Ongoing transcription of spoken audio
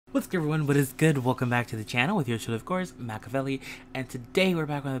What's good, everyone? What is good? Welcome back to the channel with your show, of course, Machiavelli, and today we're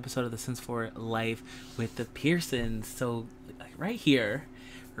back with an episode of The Sims 4 Life with the Pearsons. So, right here,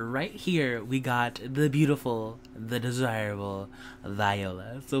 we got the beautiful, the desirable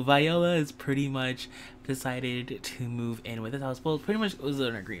Viola. So Viola is pretty much decided to move in with us house. Well, pretty much it was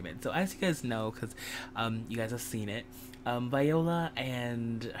an agreement. So as you guys know, because you guys have seen it, Viola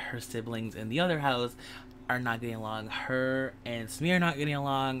and her siblings in the other house are not getting along. Her and Smee are not getting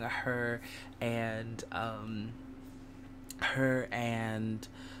along. Her and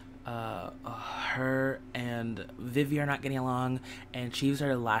Vivi are not getting along, and she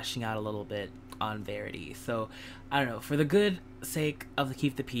started lashing out a little bit on Verity. So I don't know, for the good sake of the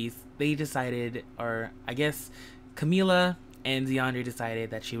keep the peace, they decided, or I guess Camila and DeAndre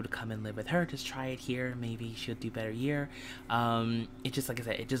decided that she would come and live with her. Just try it here. Maybe she'll do better here. It just, like I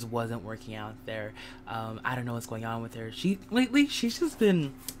said, it just wasn't working out there. I don't know what's going on with her. Lately, she's just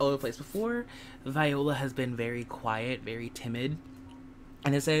been all over the place. Before, Viola has been very quiet, very timid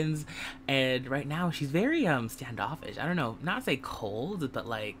in a sense. And right now, she's very standoffish. I don't know, not say cold, but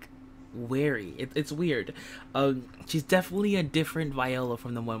like wary. It's weird. She's definitely a different Viola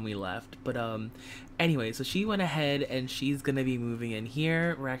from the one we left, but anyway, so she went ahead and she's gonna be moving in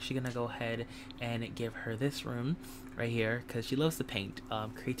here. We're actually gonna go ahead and give her this room right here because she loves to paint.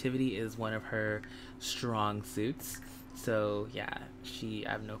 Creativity is one of her strong suits. So yeah, I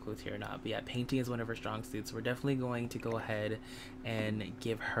have no clue here or not, but yeah, painting is one of her strong suits. We're definitely going to go ahead and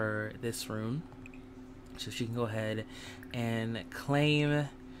give her this room so she can go ahead and claim.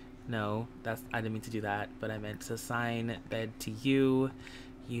 No, I didn't mean to do that, but I meant to assign bed to you.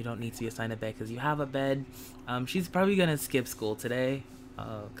 You don't need to be assigned a bed because you have a bed. She's probably gonna skip school today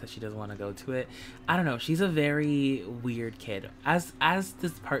because she doesn't want to go to it. I don't know. She's a very weird kid. As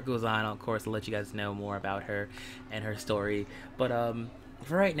this part goes on, of course, I'll let you guys know more about her and her story. But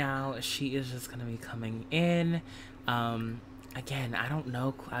for right now, she is just gonna be coming in. Again, I don't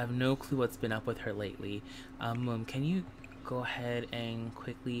know. I have no clue what's been up with her lately. Can you go ahead and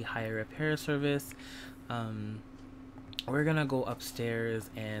quickly hire a repair service? We're gonna go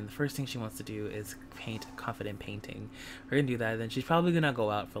upstairs, and the first thing she wants to do is paint confident painting. We're gonna do that, then she's probably gonna go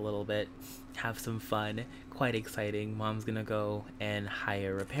out for a little bit, have some fun. Quite exciting. Mom's gonna go and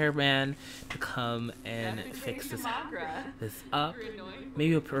hire a repairman to come and fix this up.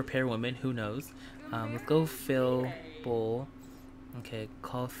 Maybe a repair woman, who knows. Let's go fill bowl. Okay,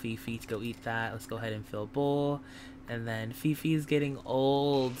 call Fifi to go eat that. Let's go ahead and fill bowl. And then Fifi's getting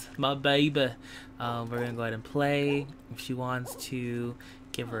old, my baby. We're gonna go ahead and play. If she wants to,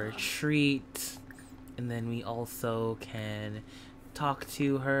 give her a treat. And then we also can talk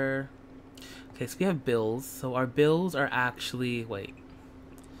to her. Okay, so we have bills. So our bills are actually, wait.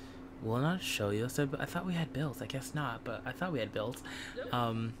 Will not show you. So I thought we had bills. I guess not, but I thought we had bills.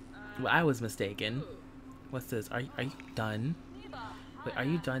 Well, I was mistaken. What's this? Are you done? Wait, are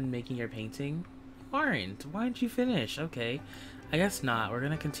you done making your painting? Aren't. Why didn't you finish? Okay, I guess not. We're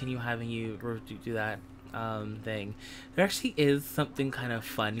gonna continue having you do that thing. There actually is something kind of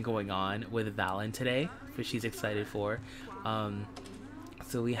fun going on with Valen today, which she's excited for.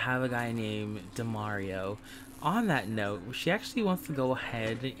 So we have a guy named Demario. On that note, she actually wants to go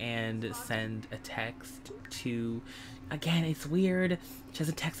ahead and send a text to. Again, it's weird. She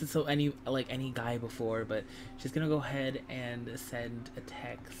hasn't texted any guy before, but she's gonna go ahead and send a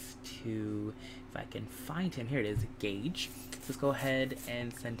text to, if I can find him, here it is, Gage. Let's go ahead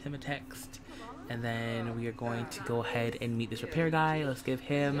and send him a text, and then we are going to go ahead and meet this repair guy. Let's give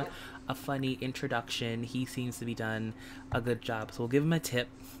him a funny introduction. He seems to be done a good job, so we'll give him a tip.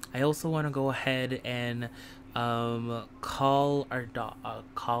 I also want to go ahead and call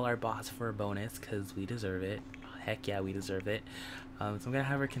our boss for a bonus because we deserve it. Heck yeah, we deserve it. So I'm gonna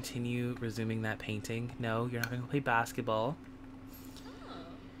have her continue resuming that painting. No, you're not gonna play basketball.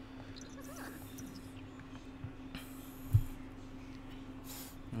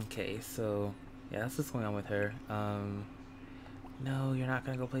 Okay, so yeah, that's what's going on with her. No, you're not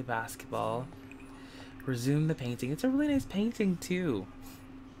gonna go play basketball. Resume the painting. It's a really nice painting too.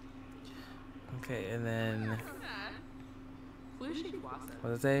 Okay, and then what does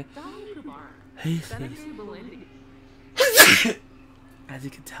it say? As you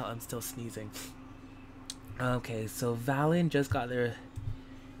can tell, I'm still sneezing. Okay, so Valen just got their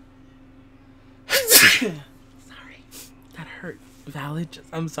sorry, that hurt.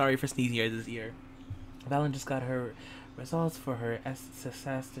 I'm sorry for sneezing here this ear. Valen just got her results for her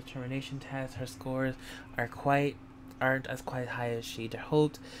success determination test. Her scores aren't as quite high as she'd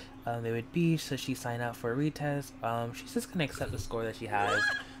hoped they would be, so she signed up for a retest. She's just gonna accept the score that she has.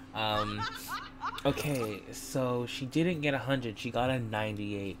 Okay, so she didn't get 100. She got a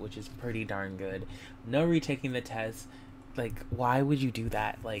 98, which is pretty darn good. No retaking the test. Like, why would you do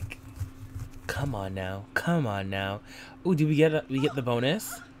that? Like, come on now. Come on now. Oh, did we get the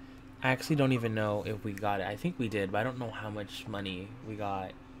bonus? I actually don't even know if we got it. I think we did, but I don't know how much money we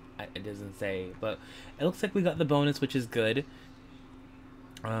got. It doesn't say, but it looks like we got the bonus, which is good.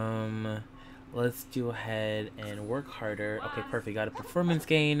 Let's do ahead and work harder. Okay, perfect. Got a performance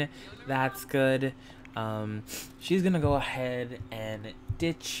gain. That's good. She's gonna go ahead and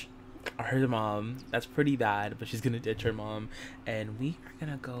ditch her mom. That's pretty bad, but she's gonna ditch her mom, and we are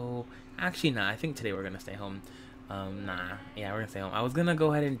gonna go. Actually, nah. I think today we're gonna stay home. Nah. Yeah, we're gonna stay home. I was gonna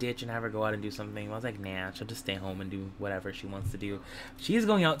go ahead and ditch and have her go out and do something. I was like, nah, she'll just stay home and do whatever she wants to do. She's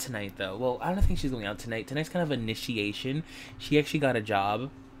going out tonight, though. Well, I don't think she's going out tonight. Tonight's kind of initiation. She actually got a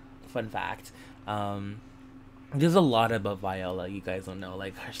job. Fun fact. There's a lot about Viola you guys don't know.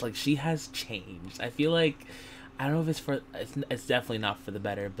 Like she has changed. I feel like I don't know if it's definitely not for the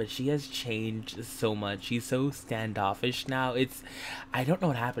better, but she has changed so much. She's so standoffish now. I don't know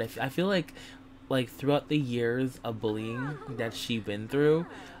what happened. I feel like throughout the years of bullying that she's been through,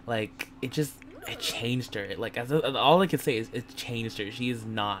 like it changed her. Like all I can say is it changed her. She is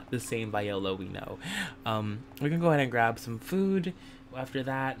not the same Viola we know. We're gonna go ahead and grab some food. After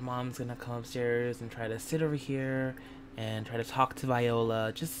that, mom's gonna come upstairs and try to sit over here and try to talk to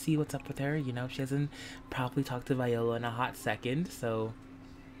Viola, just see what's up with her. You know, she hasn't probably talked to Viola in a hot second, so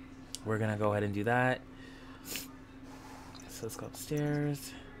we're gonna go ahead and do that. So let's go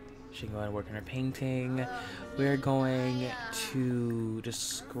upstairs. She can go ahead and work on her painting. We're going to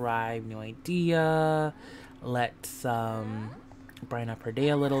describe new idea. Let's brighten up her day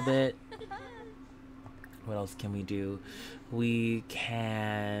a little bit. What else can we do? We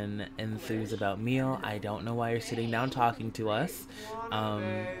can enthuse about meal. I don't know why you're sitting down talking to us.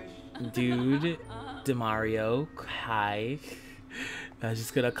 Dude, Demario, hi. I was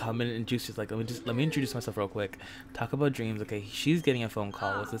just gonna come in and introduce you. Like, let me introduce myself real quick. Talk about dreams. Okay, she's getting a phone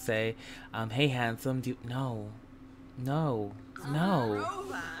call. What's to say? Hey, handsome. No.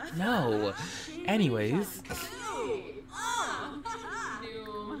 Anyways.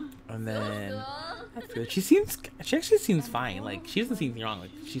 And then she actually seems fine. Like, she doesn't seem wrong.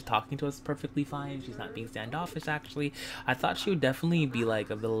 Like, she's talking to us perfectly fine. She's not being standoffish, actually. I thought she would definitely be like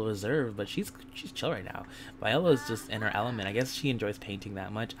a little reserved, but she's chill right now. Viola's just in her element. I guess she enjoys painting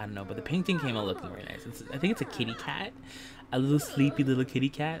that much. I don't know, but the painting came out looking very nice. I think it's a kitty cat, a little sleepy little kitty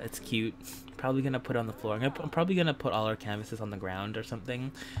cat. It's cute. Probably gonna put it on the floor. I'm probably gonna put all our canvases on the ground or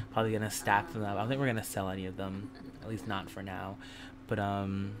something. Probably gonna stack them up. I don't think we're gonna sell any of them, at least not for now. But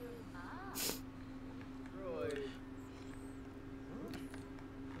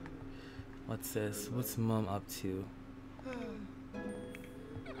what's this? What's mom up to?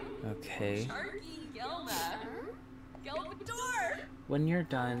 Okay. When you're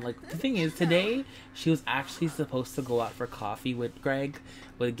done, like, the thing is, today she was actually supposed to go out for coffee with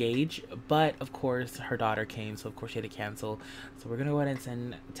Gage, but of course her daughter came, so of course she had to cancel. So we're gonna go ahead and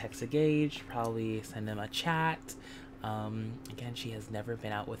send a text to Gage, probably send him a chat. Again, she has never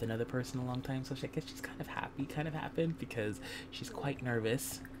been out with another person in a long time, so I guess she's kind of happy kind of happened, because she's quite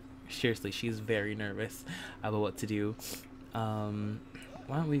nervous. Seriously, she's very nervous about what to do.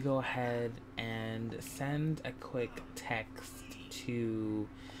 Why don't we go ahead and send a quick text to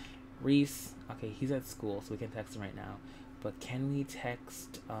Reese. Okay, he's at school, so we can text him right now. But can we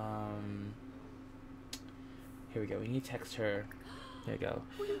text, here we go. We need to text her. There we go.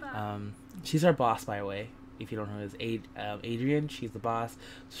 She's our boss, by the way. If you don't know who it is, Adrian, she's the boss.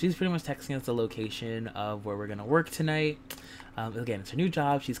 So she's pretty much texting us the location of where we're gonna work tonight. Again, it's her new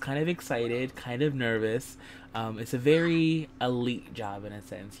job. She's kind of excited, kind of nervous. It's a very elite job in a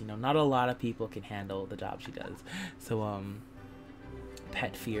sense. You know, not a lot of people can handle the job she does. So,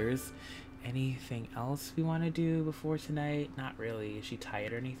 pet fears. Anything else we want to do before tonight? Not really. Is she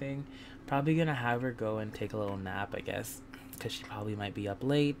tired or anything? Probably gonna have her go and take a little nap, I guess, because she probably might be up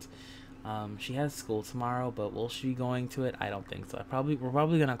late. She has school tomorrow, but will she be going to it? I don't think so. We're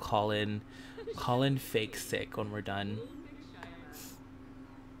probably gonna call in fake sick when we're done.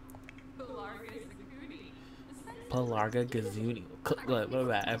 Pelarga Gazuni.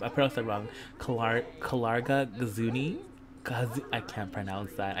 I pronounced that wrong. Pelarga Gazuni. I can't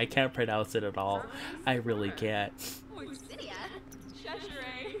pronounce that. I can't pronounce it at all. I really can't.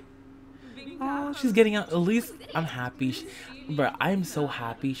 Oh, she's getting out. At least I'm happy. But I'm so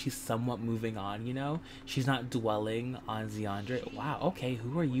happy she's somewhat moving on, you know? She's not dwelling on Zeandra. Wow, okay,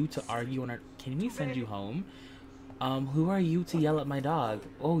 who are you to argue on her? Can we send you home? Who are you to yell at my dog?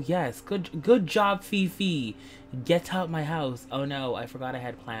 Oh yes, good job, Fifi. Get out my house. Oh no, I forgot I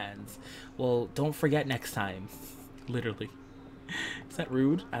had plans. Well, don't forget next time. Literally. Is that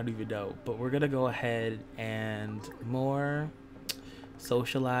rude? I don't even know. But we're gonna go ahead and more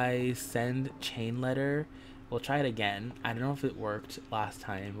socialize, send chain letter. We'll try it again. I don't know if it worked last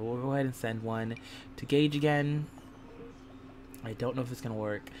time, but we'll go ahead and send one to Gage again. I don't know if it's gonna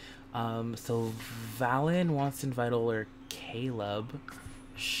work. So Valen wants to invite over Caleb.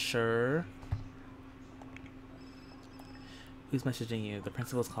 Sure. Who's messaging you? The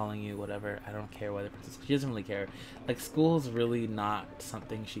principal's calling you, whatever. I don't care why the principal... She doesn't really care. Like, school's really not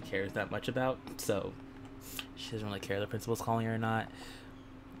something she cares that much about, so she doesn't really care if the principal's calling her or not.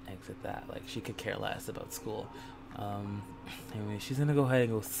 Exit that. Like, she could care less about school. Anyway, she's gonna go ahead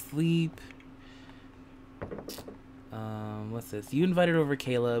and go sleep. What's this? You invited over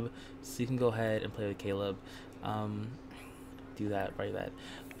Caleb, so you can go ahead and play with Caleb. Do that, write that.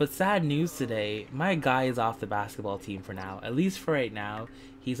 But sad news today, my guy is off the basketball team for now. At least for right now,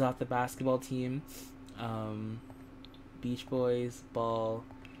 he's off the basketball team. Beach Boys, ball.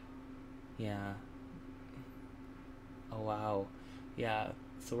 Yeah. Oh, wow. Yeah.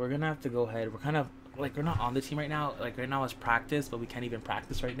 So we're gonna have to go ahead. We're kind of, like, we're not on the team right now. Like, right now it's practice, but we can't even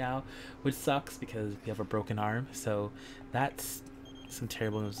practice right now, which sucks because we have a broken arm. So that's some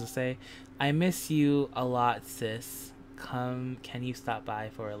terrible news to say. I miss you a lot, sis. Can you stop by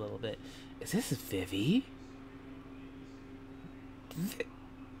for a little bit? Is this Vivi?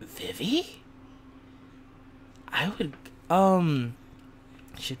 Vivi? I would,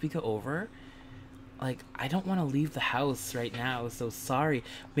 should we go over? Like, I don't want to leave the house right now, so sorry.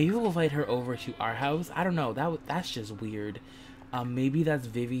 Maybe we'll invite her over to our house. I don't know. That's just weird. Maybe that's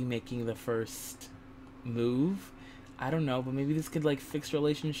Vivi making the first move. I don't know, but maybe this could, like, fix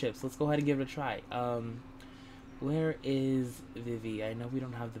relationships. Let's go ahead and give it a try. Where is Vivi? I know we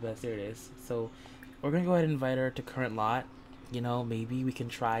don't have the best. There it is. So we're gonna go ahead and invite her to current lot. You know, maybe we can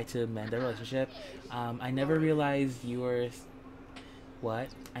try to mend the relationship. I never realized you were... What?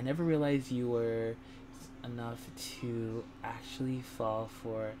 I never realized you were enough to actually fall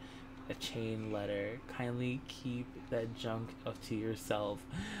for a chain letter. Kindly keep that junk up to yourself.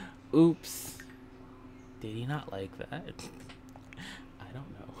 Oops. Did he not like that? I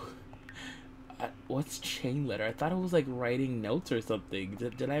don't know. What's chain letter? I thought it was like writing notes or something.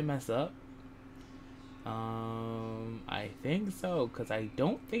 Did I mess up? I think so, because I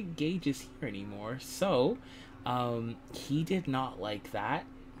don't think Gage is here anymore. So, he did not like that.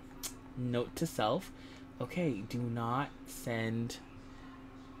 Note to self. Okay, do not send...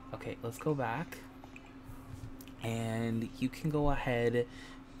 Okay, let's go back. And you can go ahead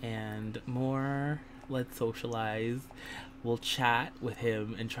and let's socialize. We'll chat with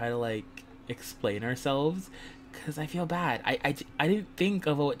him and try to, like, explain ourselves, because I feel bad. I didn't think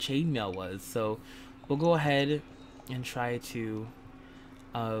of what chainmail was, so we'll go ahead and try to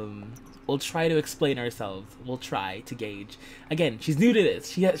we'll try to explain ourselves. We'll try to Gage. Again, she's new to this.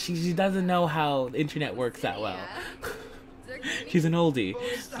 She doesn't know how the internet works that well. She's an oldie.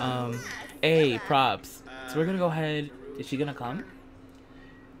 Props. So we're gonna go ahead. Is she gonna come?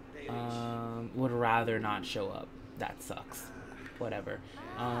 Would rather not show up. That sucks. Whatever.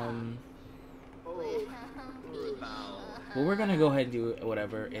 What we're gonna go ahead and do,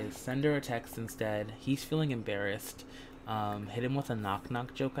 whatever, is send her a text instead. He's feeling embarrassed. Hit him with a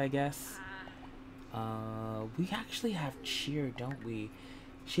knock-knock joke, I guess. We actually have cheer, don't we?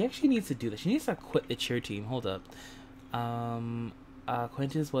 She actually needs to do this. She needs to quit the cheer team. Hold up.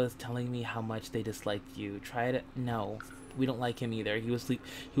 Quintus was telling me how much they disliked you. Try to... No, we don't like him either. He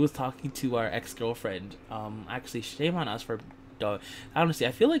was talking to our ex-girlfriend. Actually, shame on us for... Honestly,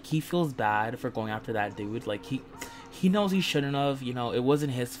 I feel like he feels bad for going after that dude. Like, he knows he shouldn't have. You know, it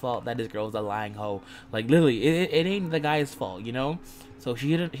wasn't his fault that his girl's a lying hoe. Like, literally, it ain't the guy's fault, you know? So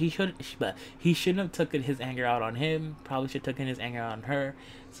he shouldn't have taken his anger out on him. Probably should have taken his anger out on her.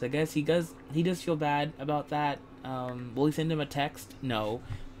 So I guess he does feel bad about that. Will he send him a text? No.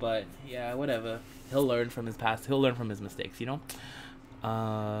 But, yeah, whatever. He'll learn from his past. He'll learn from his mistakes, you know?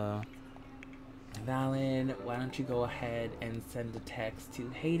 Valen, why don't you go ahead and send a text to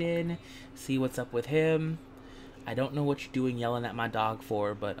Hayden, see what's up with him. I don't know what you're doing yelling at my dog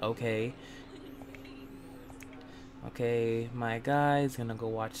for, but okay. Okay, my guy's gonna go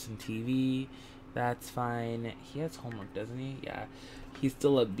watch some TV. That's fine. He has homework, doesn't he? Yeah. He's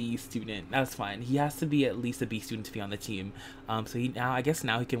still a B student. That's fine. He has to be at least a B student to be on the team. So I guess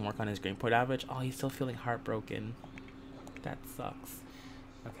now he can work on his grade point average. Oh, he's still feeling heartbroken. That sucks.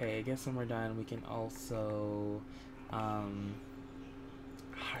 Okay, I guess when we're done, we can also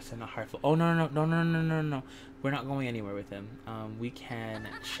said not heartful. Oh, no, no, no, no, no, no, no. We're not going anywhere with him. We can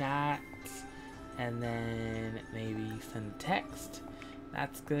chat and then maybe send text.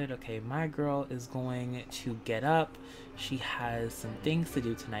 That's good. Okay, my girl is going to get up. She has some things to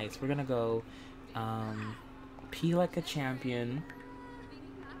do tonight. So we're going to go pee like a champion.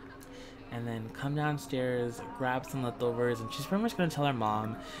 And then come downstairs, grab some leftovers. And she's pretty much going to tell her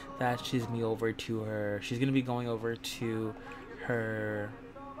mom that she's going to be over to her. She's going to be going over to her.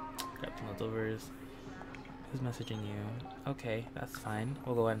 Grab some leftovers. Who's messaging you? Okay, that's fine.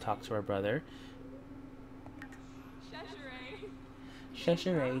 We'll go ahead and talk to our brother.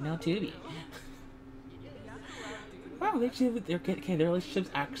 Cheshire, no Tootie. Wow, their relationship's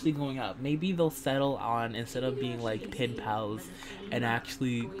actually going up. Maybe they'll settle on, instead of being like pen pals, and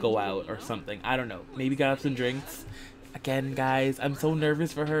actually go out or something. I don't know. Maybe get up some drinks. Again, guys, I'm so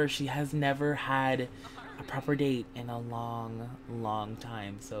nervous for her. She has never had a proper date in a long, long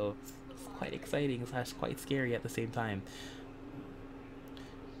time. So it's quite exciting. It's quite scary at the same time.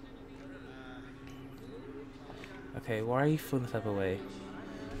 Okay, why are you feeling this type of way?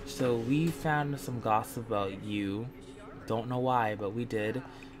 So we found some gossip about you. Don't know why, but we did. Why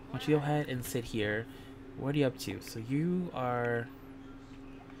don't you go ahead and sit here? What are you up to? So you are...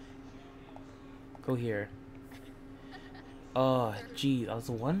 Go here. Oh, geez. I was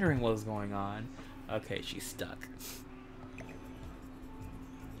wondering what was going on. Okay, she's stuck.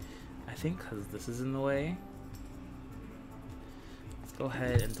 I think because this is in the way. Let's go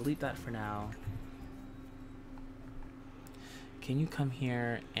ahead and delete that for now. Can you come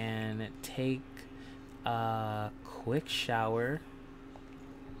here and take a quick shower?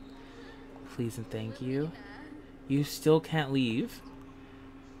 Please and thank you. You still can't leave.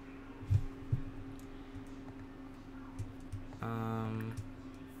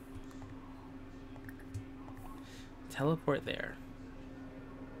 Teleport there.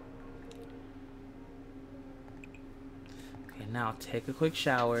 Okay, now take a quick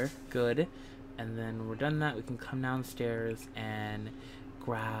shower. Good. And then we're done that, we can come downstairs and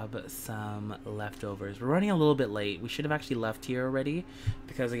grab some leftovers. We're running a little bit late. We should have actually left here already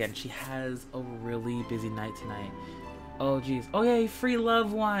because, again, she has a really busy night tonight. Oh, geez. Oh, yay, free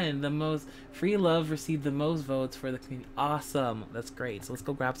love won. The most free love received the most votes for the community. Awesome. That's great. So let's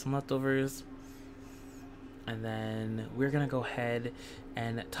go grab some leftovers. And then we're going to go ahead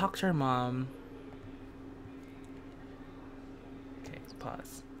and talk to her mom. Okay, let's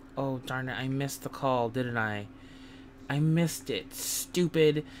pause. Oh, darn it. I missed the call, didn't I? I missed it.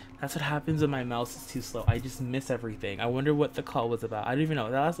 Stupid. That's what happens when my mouse is too slow. I just miss everything. I wonder what the call was about. I don't even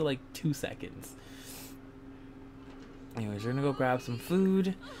know. That lasted like 2 seconds. Anyways, we're going to go grab some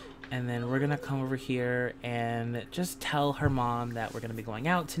food. And then we're going to come over here and just tell her mom that we're going to be going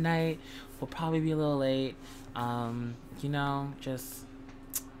out tonight. We'll probably be a little late. You know, just...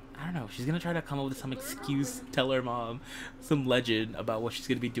 I don't know, she's gonna try to come up with some excuse, tell her mom some legend about what she's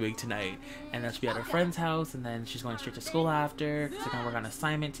gonna be doing tonight, and then she'll be at her friend's house, and then she's going straight to school after, because they're gonna work on an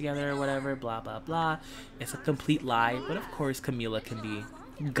assignment together or whatever, blah blah blah. It's a complete lie, but of course Camila can be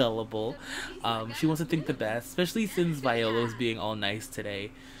gullible. She wants to think the best, especially since Viola's being all nice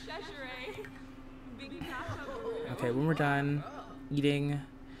today. Okay, when we're done eating,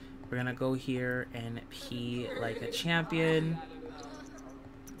 we're gonna go here and pee like a champion.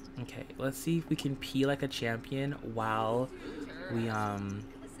 Okay, let's see if we can pee like a champion while we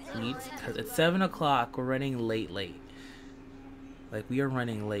eat, because it's 7 o'clock. We're running late. Like, we are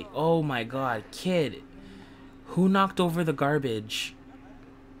running late. Oh my god, kid, who knocked over the garbage?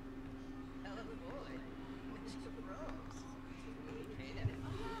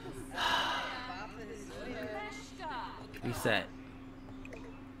 Reset.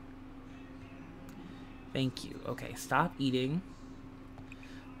 Thank you. Okay, stop eating.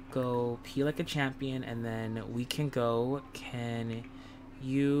 Go pee like a champion, and then we can go. Can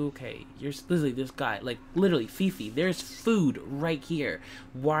you... Okay, you're literally this guy. Like, literally, Fifi, there's food right here.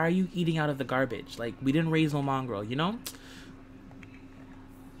 Why are you eating out of the garbage? Like, we didn't raise no mongrel, you know?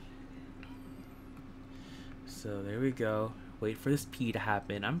 So, there we go. Wait for this pee to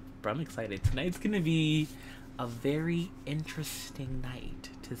happen. I'm excited. Tonight's gonna be a very interesting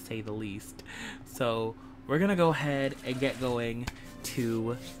night, to say the least. So, we're gonna go ahead and get going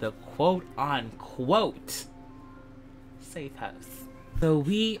to the quote-unquote safe house. So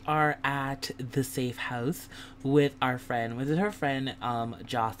we are at the safe house with our friend,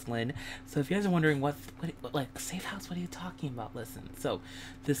 Jocelyn. So if you guys are wondering what like safe house, what are you talking about? Listen, so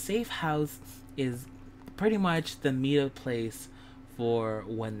the safe house is pretty much the meetup place for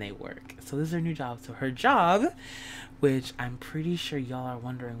when they work. So this is her new job. So her job, which I'm pretty sure y'all are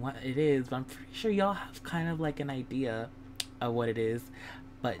wondering what it is, but I'm pretty sure y'all have kind of like an idea of what it is.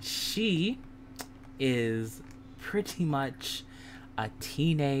 but she is pretty much a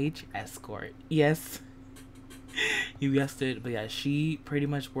teenage escort. Yes, you guessed it. But yeah, she pretty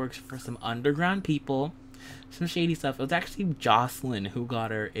much works for some underground people, some shady stuff. It was actually Jocelyn who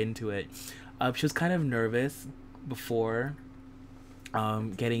got her into it. She was kind of nervous before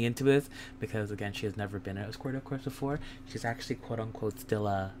getting into this because again she has never been an escort of course before. She's actually quote unquote still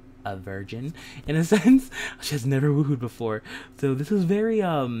a virgin in a sense. She has never woohooed before, so this is very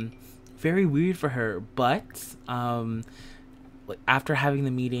weird for her. But after having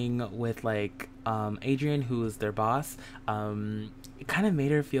the meeting with like Adrian, who is their boss, it kind of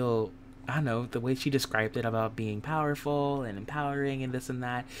made her feel, I don't know, the way she described it about being powerful and empowering and this and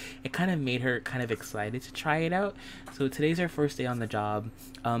that, it kind of made her kind of excited to try it out. So today's her first day on the job.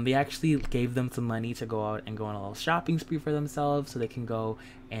 They actually gave them some money to go out and go on a little shopping spree for themselves so they can go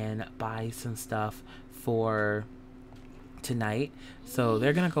and buy some stuff for tonight. So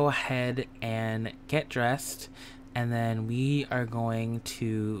they're gonna go ahead and get dressed, and then we are going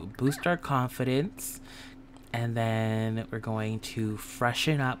to boost our confidence, and then we're going to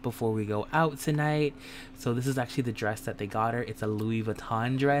freshen up before we go out tonight. So this is actually the dress that they got her. It's a Louis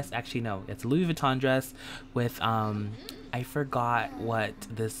Vuitton dress. Actually no, it's a Louis Vuitton dress with I forgot what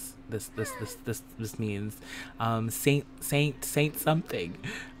this means. Saint something.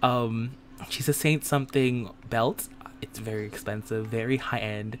 She's a Saint something belt. It's very expensive, very high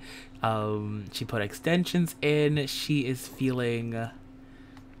end. She put extensions in. She's feeling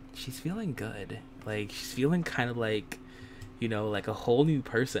good. Like, she's feeling kind of like, you know, like a whole new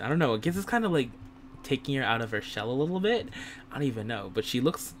person. I don't know. I guess it's kind of like taking her out of her shell a little bit. I don't even know. But she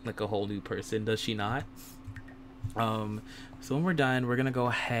looks like a whole new person, does she not? So when we're done, we're going to go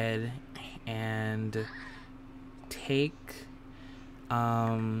ahead and take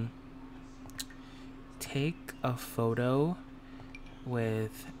a photo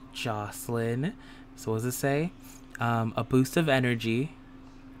with Jocelyn. So what does it say? A boost of energy.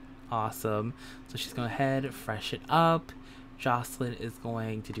 Awesome. So she's going to head, freshen up. Jocelyn is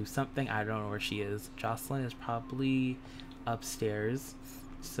going to do something. I don't know where she is. Jocelyn is probably upstairs.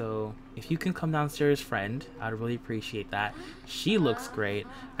 So if you can come downstairs, friend, I'd really appreciate that. She looks great.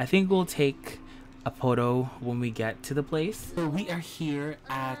 I think we'll take a photo when we get to the place. So we are here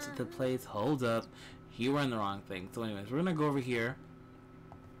at the place. Hold up. You were in the wrong thing. So anyways, we're going to go over here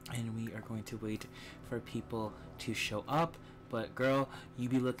and we are going to wait for people to show up. But girl, you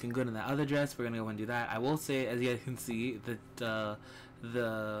be looking good in that other dress. We're gonna go and do that. I will say, as you guys can see, that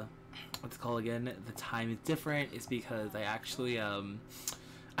the what's it called again? The time is different. It's because I actually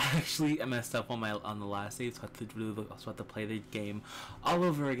messed up on the last day, so I had to play the game all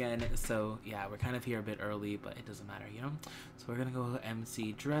over again. So yeah, we're kind of here a bit early, but it doesn't matter, you know. So we're gonna go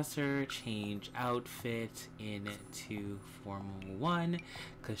MC dresser, change outfit into formal one,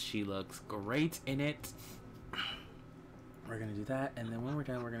 cause she looks great in it. We're gonna do that, and then when we're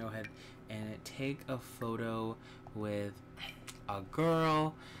done, we're gonna go ahead and take a photo with a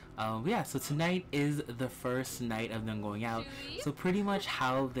girl. Yeah, so tonight is the first night of them going out. So pretty much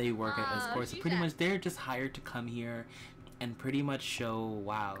how they work at escorts, so pretty much they're just hired to come here and pretty much show,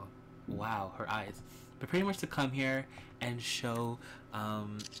 wow, her eyes, but pretty much to come here and show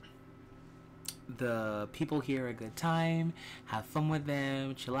the people here a good time, have fun with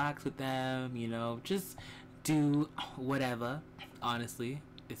them, chillax with them, you know, just do whatever. Honestly,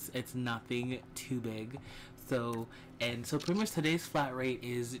 it's nothing too big. So pretty much today's flat rate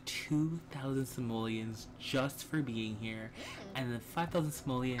is 2,000 simoleons just for being here, and then 5,000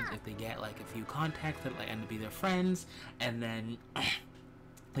 simoleons if they get like a few contacts that like end up being their friends, and then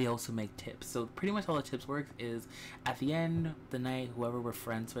they also make tips. So pretty much all the tips work is at the end of the night, whoever we're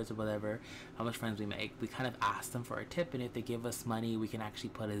friends with or whatever, how much friends we make, we kind of ask them for a tip, and if they give us money, we can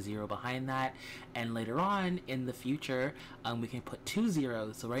actually put a 0 behind that, and later on in the future we can put 2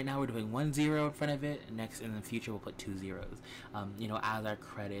 zeros. So right now we're doing 1 0 in front of it, and next in the future we'll put 2 zeros, you know, as our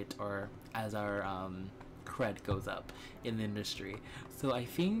credit or as our cred goes up in the industry. So I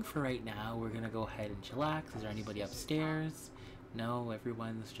think for right now we're gonna go ahead and chillax. Is there anybody upstairs? No,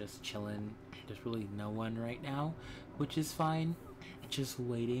 everyone's just chilling. There's really no one right now, which is fine. Just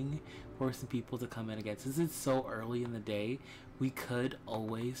waiting for some people to come in again. Since it's so early in the day, we could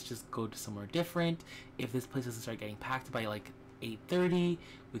always just go to somewhere different. If this place doesn't start getting packed by like 8:30,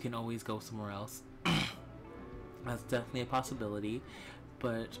 we can always go somewhere else. That's definitely a possibility.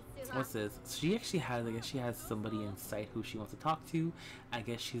 But what's this? She actually has, I guess she has somebody in sight who she wants to talk to. I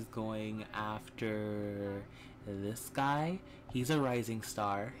guess she's going after this guy. He's a rising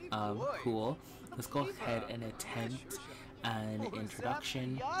star. Cool. Let's go ahead and attempt an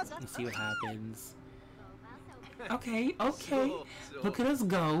introduction and see what happens. Okay, okay. Look at us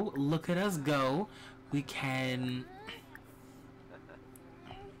go. Look at us go. We can...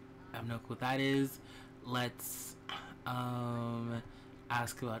 I have no clue what that is. Let's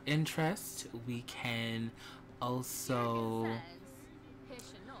ask about interest. We can also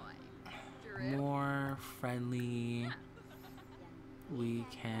more friendly. We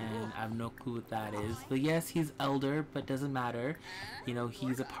can... I have no clue what that is. But yes, he's elder, but doesn't matter. You know,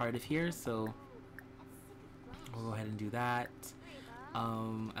 he's a part of here, so we'll go ahead and do that.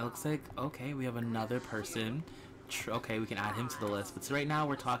 It looks like, okay, we have another person. Okay, we can add him to the list. But so right now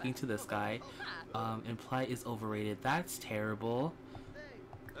we're talking to this guy. Imply is overrated. That's terrible.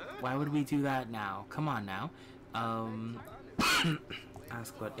 Why would we do that now? Come on now.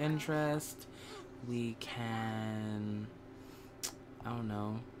 Ask about interest. We can... I don't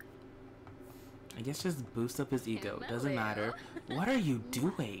know. I guess just boost up his ego. Doesn't matter. What are you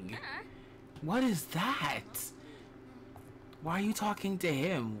doing? What is that? Why are you talking to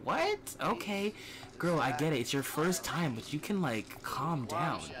him? What? Okay. Girl, I get it. It's your first time, but you can, like, calm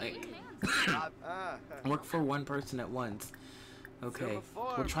down. Like, work for one person at once. Okay.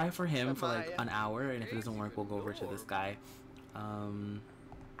 We'll try for him for, like, an hour, and if it doesn't work, we'll go over to this guy.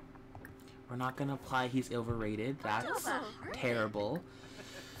 We're not gonna apply he's overrated. That's terrible.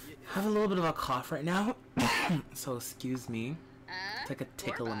 I have a little bit of a cough right now, so excuse me. It's like a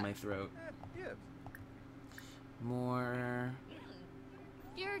tickle in my throat. More.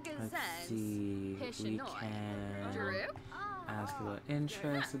 Let's see. We can ask about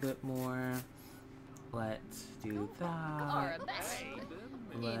interest a bit more. Let's do that.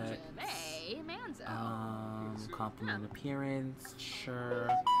 Let's compliment appearance. Sure.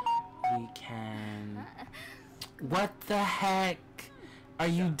 We can... What the heck are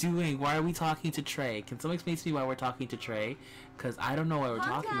you doing? Why are we talking to Trey? Can someone explain to me why we're talking to Trey? Because I don't know why we're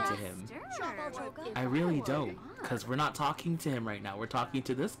talking to him. I really don't. Because we're not talking to him right now. We're talking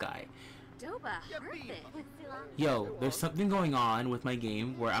to this guy. Yo, there's something going on with my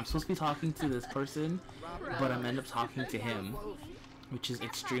game where I'm supposed to be talking to this person, but I'm end up talking to him, which is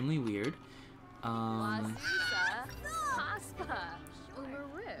extremely weird.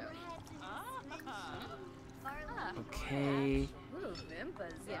 Okay.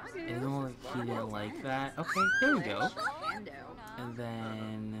 It don't like he didn't like that. Okay, there we go. And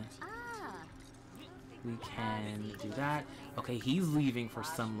then we can do that. Okay, he's leaving for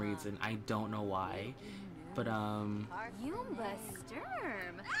some reason. I don't know why. But let's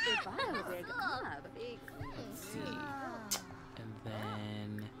see. And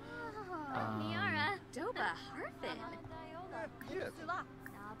then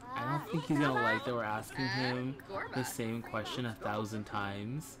I don't think he's gonna like that we're asking him the same question 1,000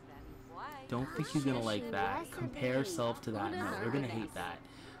 times. Don't think he's gonna like that. Compare self to that. No, they're gonna hate that.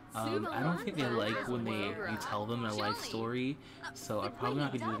 I don't think they like when you tell them their life story, so I'm probably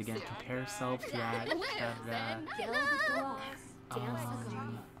not gonna do it again. Compare self to that.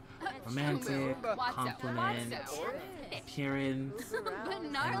 Romantic, compliment, appearance,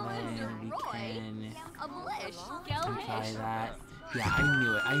 and then we can imply that. Yeah, I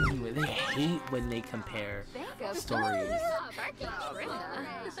knew it. I knew it. They hate when they compare stories.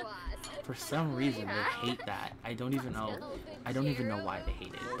 For some reason, they hate that. I don't even know. I don't even know why they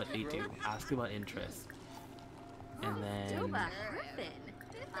hate it, but they do. Ask about interest, and then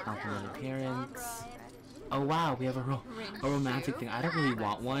compliment appearance. Oh wow, we have a romantic thing. I don't really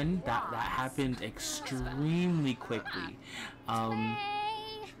want one. That happened extremely quickly.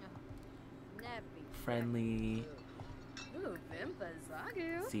 Friendly.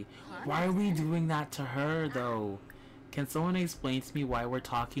 See, why are we doing that to her though? Can someone explain to me why we're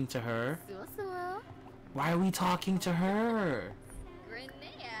talking to her? Why are we talking to her? We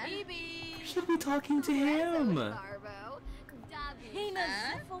should be talking to him. Okay.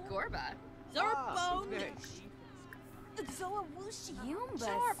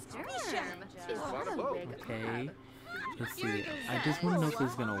 Let's see. I just want to know if this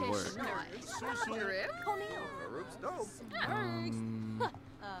is gonna work.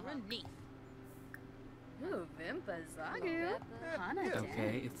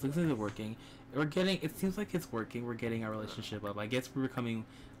 Okay, it looks like it's working. It seems like it's working. We're getting our relationship up. I guess we're becoming,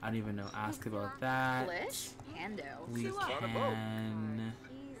 I don't even know, ask about that. We can...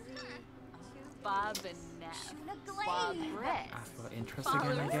 ask about interest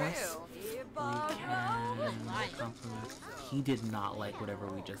again, I guess. We can compliment. He did not like whatever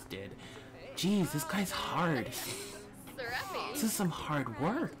we just did. Jeez, this guy's hard. This is some hard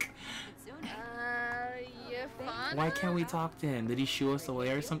work. Why can't we talk to him? Did he shoo us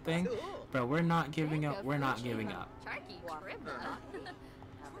away or something? Bro, we're not giving up. We're not giving up.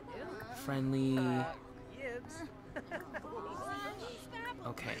 Friendly.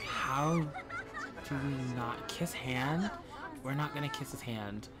 Okay, how do we not kiss hand? We're not gonna kiss his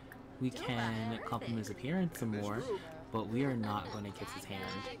hand. We can compliment his appearance some more, but we are not going to kiss his hand.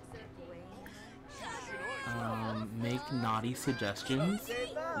 Make naughty suggestions.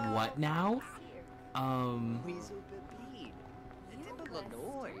 What now?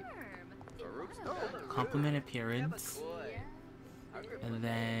 Compliment appearance. And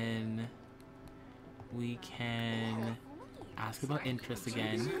then we can ask about interest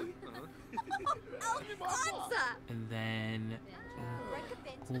again. And then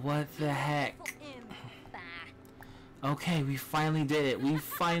what the heck? Okay, we finally did it. We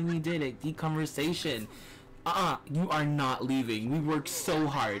finally did it. Deconversation. You are not leaving. We worked so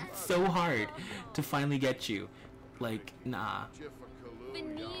hard to finally get you. Like, nah.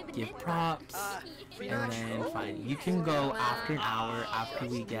 Give props, and then fine. You can go after an hour after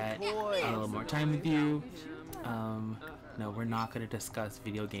we get a little more time with you. No, we're not going to discuss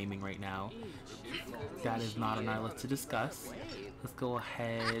video gaming right now. That is not on our list to discuss. Let's go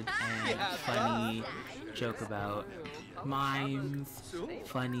ahead and funny joke about mimes,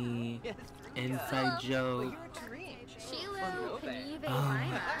 funny inside joke.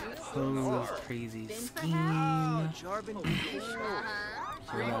 Pose crazy scheme.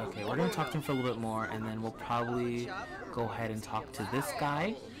 Okay, we're gonna talk to him for a little bit more, and then we'll probably go ahead and talk to this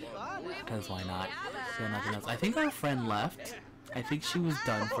guy. Because why not? So nothing else. I think our friend left. I think she was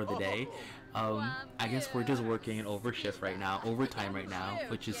done for the day. I guess we're just working an overtime right now,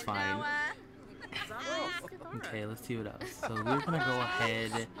 which is fine. Okay, let's see what else. So we're gonna go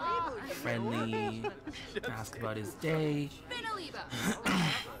ahead, friendly, ask about his day.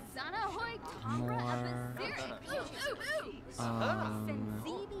 More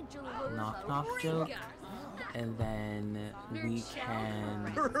knock joke, and then we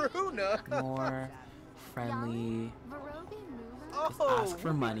can more friendly just ask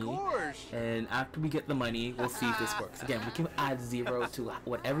for money, and after we get the money, we'll see if this works. Again, we can add 0 to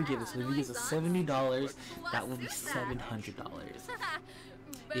whatever he gives us. So if he gives us $70, that will be $700.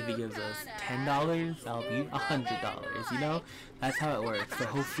 If he gives us $10, that'll be $100. You know, that's how it works. So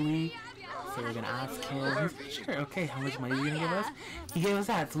hopefully, so we're gonna ask him. Sure, okay, how much money are you gonna give us? He gave us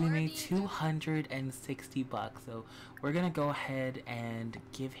that, so we made $260. So we're gonna go ahead and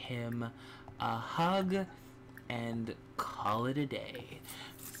give him a hug and call it a day.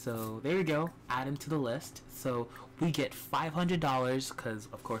 So there you go, add him to the list. So we get $500 because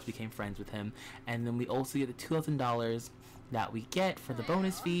of course we became friends with him, and then we also get the $2,000 that we get for the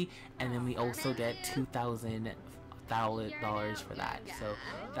bonus fee, and then we also get $2,000 for that. So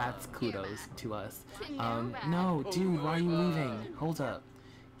that's kudos to us. No, dude, why are you leaving? Hold up,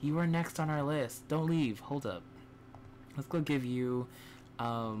 you are next on our list. Don't leave. Hold up. Let's go give you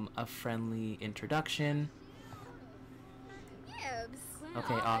a friendly introduction.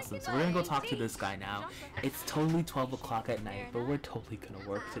 Okay, awesome. So we're gonna go talk to this guy now. It's totally 12 o'clock at night, but we're totally gonna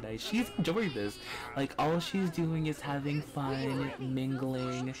work today. She's enjoying this. Like, all she's doing is having fun,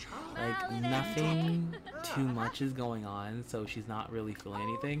 mingling. Like, nothing too much is going on, so she's not really feeling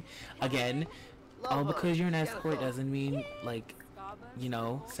anything. Again, because you're an escort doesn't mean, like, you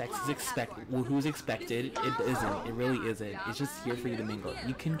know, sex is expected. Well, who's expected? It isn't. It really isn't. It's just here for you to mingle.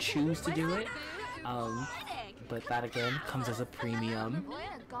 You can choose to do it. But that again comes as a premium.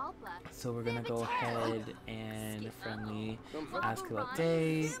 So we're gonna go ahead and friendly ask about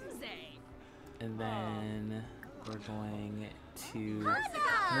day, and then we're going to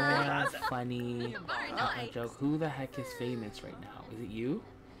more funny joke. Who the heck is famous right now? Is it you?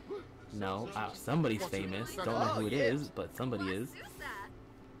 No, somebody's famous. Don't know who it is, but somebody is.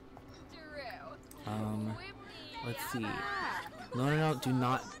 Let's see. No, do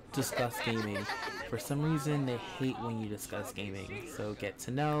not discuss gaming. For some reason, they hate when you discuss gaming. So get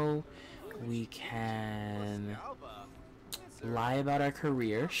to know. We can lie about our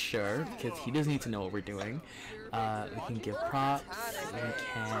career, sure, because he doesn't need to know what we're doing. We can give props. We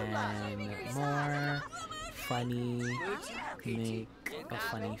can more funny, make a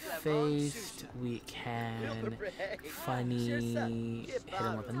funny face. We can funny hit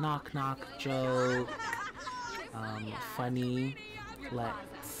him with a knock joke. Funny,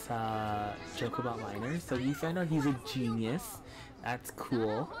 let's joke about minors. So we found out he's a genius. That's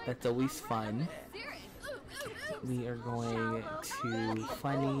cool. That's always fun. We are going to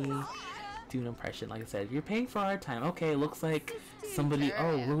funny, do an impression. Like I said, you're paying for our time. Okay, looks like somebody,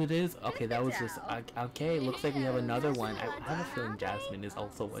 oh, who it is? Okay, that was just, okay, looks like we have another one. I have a feeling Jasmine is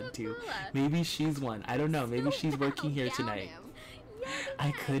also one too. Maybe she's one. I don't know. Maybe she's working here tonight.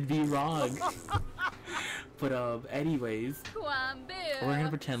 I could be wrong. But anyways, we're gonna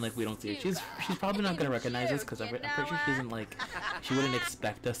pretend like we don't see her. She's probably not gonna recognize us because I'm pretty sure she isn't like, she wouldn't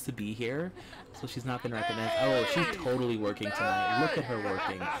expect us to be here, so she's not gonna recognize. Oh, she's totally working tonight. Look at her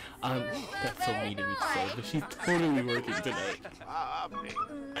working. That's so mean of me to say, but she's totally working tonight.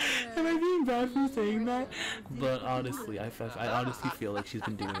 Am I being bad for saying that? But honestly, I honestly feel like she's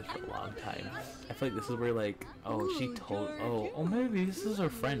been doing this for a long time. I feel like this is where like, oh maybe this is her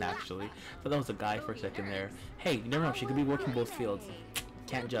friend actually. I thought that was a guy for a second there. Hey, you never know, she could be working both fields.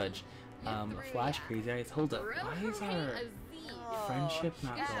 Can't judge. Flash Crazy Eyes, hold up. Why is our friendship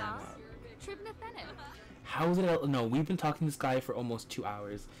not going up? How is it? No, we've been talking to this guy for almost 2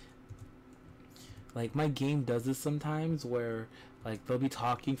 hours. Like, my game does this sometimes where, like, they'll be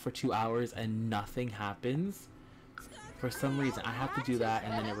talking for 2 hours and nothing happens. For some reason, I have to do that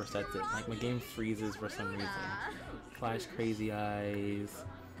and then it resets it. Like, my game freezes for some reason. Flash Crazy Eyes.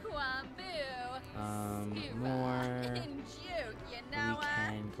 More. We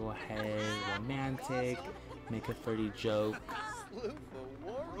can go ahead, romantic, make a 30 joke.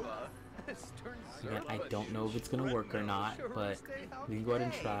 Again, I don't know if it's gonna work or not, but we can go ahead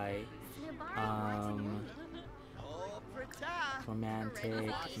and try.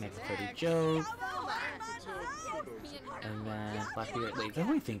 Romantic, make a 30 joke. And then Flash Crazy Eyes. Wait, is that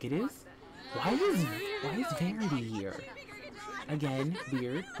who I think it is? Why is Verity here? Again,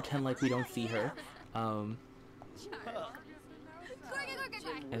 weird. Pretend like we don't see her.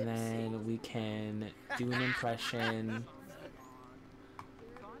 And then we can do an impression.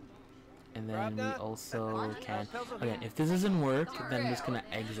 And then we also can... Again, if this doesn't work, then I'm just gonna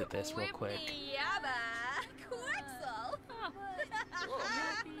exit this real quick.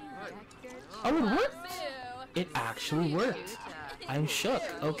 Oh, it worked! It actually worked! I'm shook.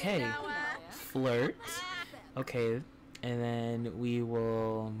 Okay. Flirt. Okay. And then we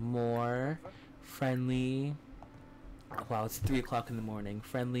will more friendly. Wow, it's 3 o'clock in the morning.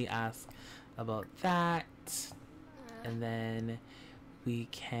 Friendly ask about that. And then we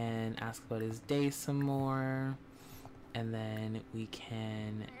can ask about his day some more. And then we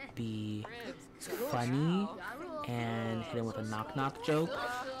can be funny and hit him with a knock-knock joke.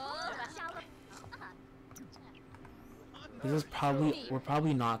 This is we're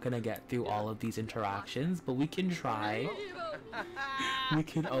probably not gonna get through all of these interactions, but we can try. We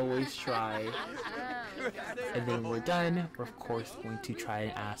can always try. And then we're done. We're of course going to try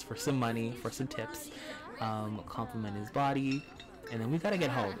and ask for some money, for some tips, compliment his body, and then we gotta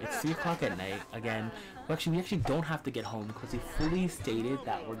get home. It's 3 o'clock at night. Again, we actually don't have to get home because we fully stated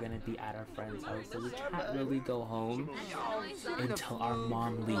that we're gonna be at our friend's house, so we can't really go home until our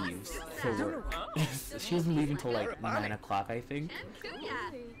mom leaves for work. She doesn't leave until like 9 o'clock, I think.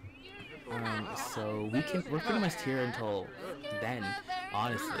 So we're pretty much here until then,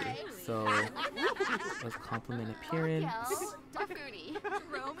 honestly. So let's compliment appearance,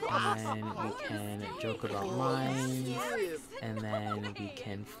 and then we can joke about minds, and then we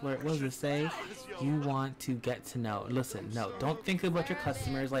can flirt. What does it say? You want to get to know. Listen, no, don't think about your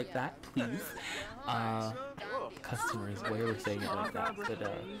customers like that, please. Customers, why are we saying it like that? But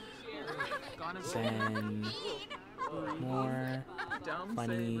then more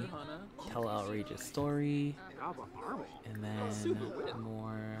funny, tell an outrageous story, and then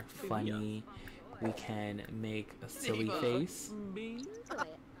more funny, we can make a silly face.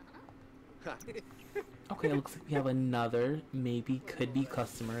 Okay, it looks like we have another, maybe could be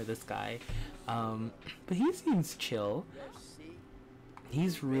customer, this guy, but he seems chill.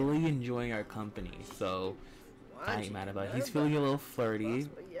 He's really enjoying our company, so I ain't mad about it. He's feeling a little flirty.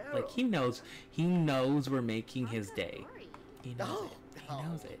 Like, he knows we're making his day. He knows it. He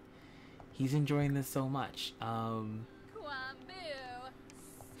knows it. He's enjoying this so much.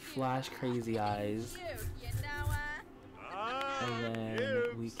 Flash Crazy Eyes. And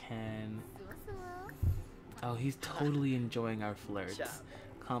then we can... Oh, he's totally enjoying our flirts.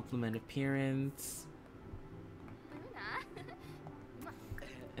 Compliment appearance.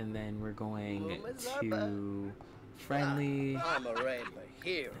 And then we're going to friendly,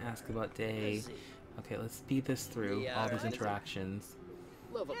 ask about day. Okay, let's speed this through all these interactions.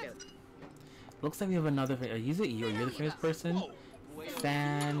 Looks like we have another. Are you the famous person?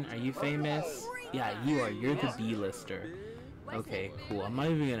 Fan? Are you famous? Yeah, you are. You're the B-lister. Okay, cool. I'm not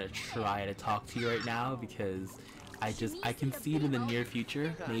even gonna try to talk to you right now because I can see it in the near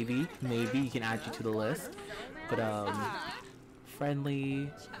future. Maybe he can add you to the list. But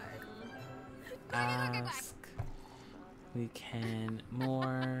friendly, ask, we can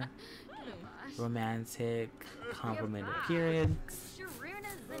more romantic, compliment appearance,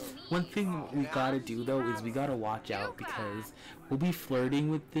 One thing we gotta do though is we gotta watch out, because we'll be flirting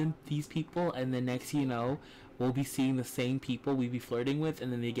with these people, and then next you know, we'll be seeing the same people we be flirting with,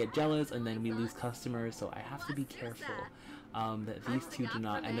 and then they get jealous, and then we lose customers. So I have to be careful that these two do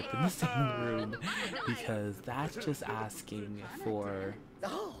not end up in the same room, because that's just asking for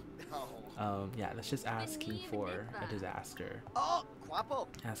yeah, that's just asking for a disaster.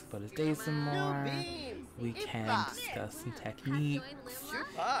 Ask about his day some more. We can discuss some techniques,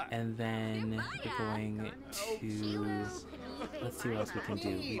 and then we're going to, let's see what else we can do.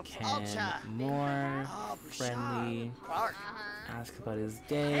 We can more friendly, ask about his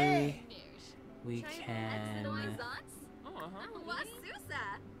day. We can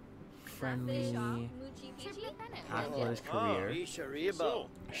friendly, ask about his career.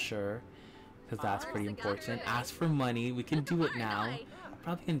 Sure, because that's pretty important. Ask for money. We can do it now.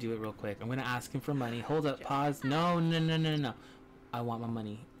 Probably can do it real quick. I'm gonna ask him for money. Hold up, pause. No. I want my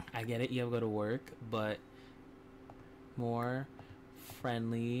money. I get it, you have to go to work, but more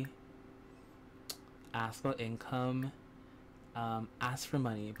friendly. Ask about income. Ask for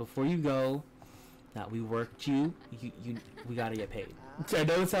money. Before you go, now we worked you, we gotta get paid. So I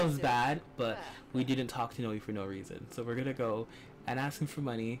know it sounds bad, but we didn't talk to Noe for no reason. So we're gonna go and ask him for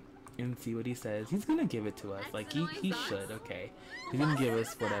money and see what he says. He's gonna give it to us. Like he should, okay. He's gonna give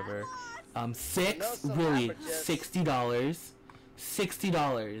us whatever. Really? $60?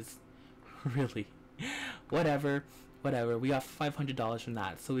 $60? Really? Whatever. We got $500 from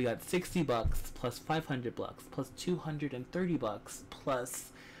that. So we got $60 plus $500 plus $230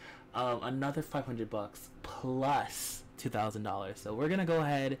 plus another $500 plus $2,000. So we're gonna go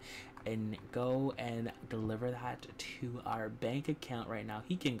ahead and deliver that to our bank account right now.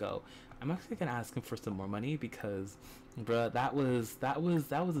 He can go. I'm actually gonna ask him for some more money, because bruh, that was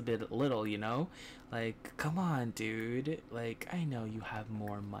a bit little, you know? Like, come on, dude. Like, I know you have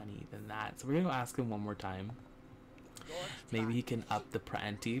more money than that. So we're gonna ask him one more time. Maybe he can up the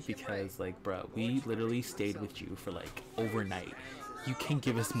ante, because like, bro, we literally stayed with you for like overnight. You can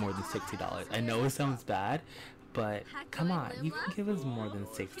give us more than $60. I know it sounds bad, but come on, you can give us more than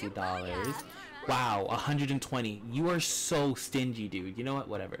 $60. Wow, 120. You are so stingy, dude. You know what?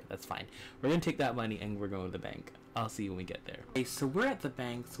 Whatever. That's fine. We're gonna take that money and we're going to the bank. I'll see you when we get there. Okay, so we're at the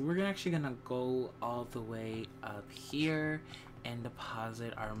bank. So we're actually gonna go all the way up here and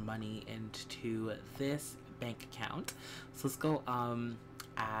deposit our money into this bank account. So let's go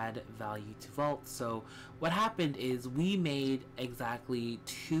add value to vault. So what happened is we made exactly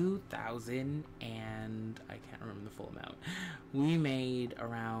 2,000, and I can't remember the full amount. We made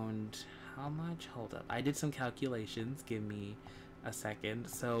around, how much? Hold up, I did some calculations, give me a second.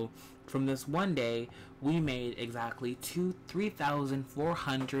 So from this one day we made exactly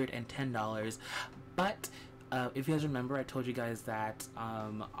 $3,410. But if you guys remember, I told you guys that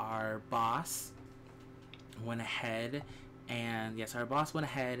our boss went ahead and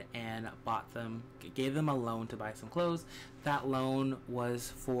bought them, gave them a loan to buy some clothes. That loan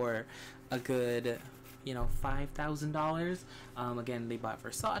was for a good, you know, $5,000. Again, they bought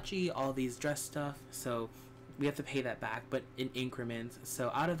Versace, all these dress stuff, so we have to pay that back, but in increments.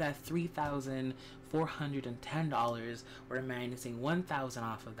 So out of that $3,410, we're minusing $1,000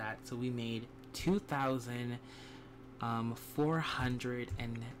 off of that, so we made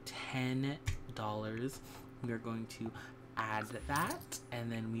 $2,410. We are going to add that,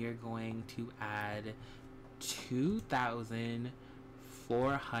 and then we are going to add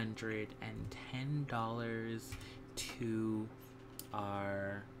 $2,410 to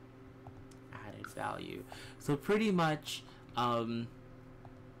our added value. So pretty much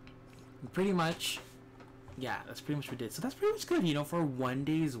yeah, that's pretty much what we did. So that's pretty much good, you know, for one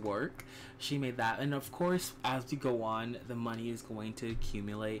day's work. She made that, and of course, as we go on, the money is going to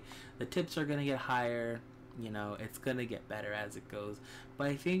accumulate. The tips are going to get higher. You know, it's gonna get better as it goes. But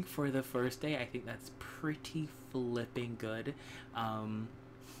I think for the first day, I think that's pretty flipping good. And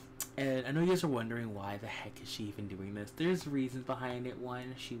I know you guys are wondering, why the heck is she even doing this? There's reasons behind it.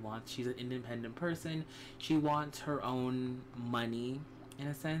 One, she's an independent person. She wants her own money, in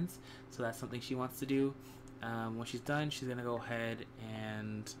a sense. So that's something she wants to do. When she's done, she's gonna go ahead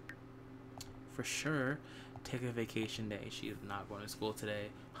and, for sure, take a vacation day. She is not going to school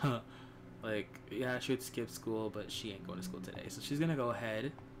today. Like, yeah, she would skip school, but she ain't going to school today. So she's gonna go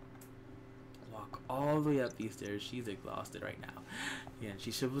ahead, walk all the way up these stairs. She's exhausted right now. Yeah,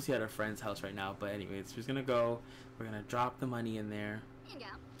 she's supposed to be at her friend's house right now. But anyways, she's gonna go. We're gonna drop the money in there.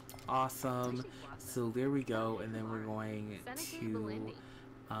 Awesome. So there we go. And then we're going to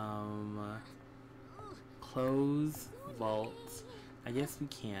close vault. I guess we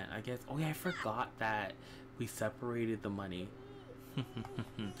can't. Oh yeah, I forgot that we separated the money.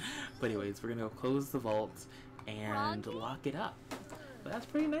 But anyways, we're gonna go close the vault and lock it up. But that's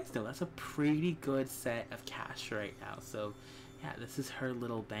pretty nice though. That's a pretty good set of cash right now. So yeah, this is her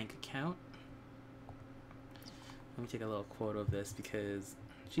little bank account. Let me take a little quote of this because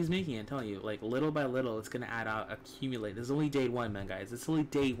she's making it. I'm telling you, like, little by little, it's gonna add out, accumulate. This is only day one, man, guys. It's only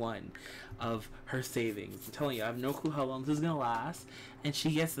day one of her savings. I'm telling you, I have no clue how long this is gonna last. And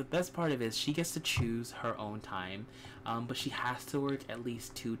she gets, the best part of it is she gets to choose her own time. But she has to work at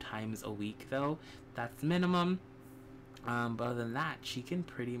least 2 times a week, though. That's minimum. But other than that, she can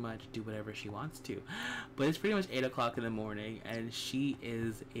pretty much do whatever she wants to. But it's pretty much 8 o'clock in the morning, and she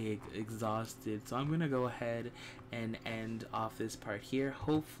is exhausted. So I'm going to go ahead and end off this part here.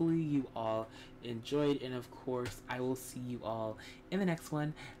 Hopefully you all enjoyed, and of course, I will see you all in the next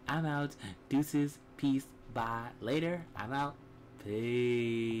one. I'm out. Deuces. Peace. Bye. Later. I'm out.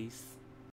 Peace.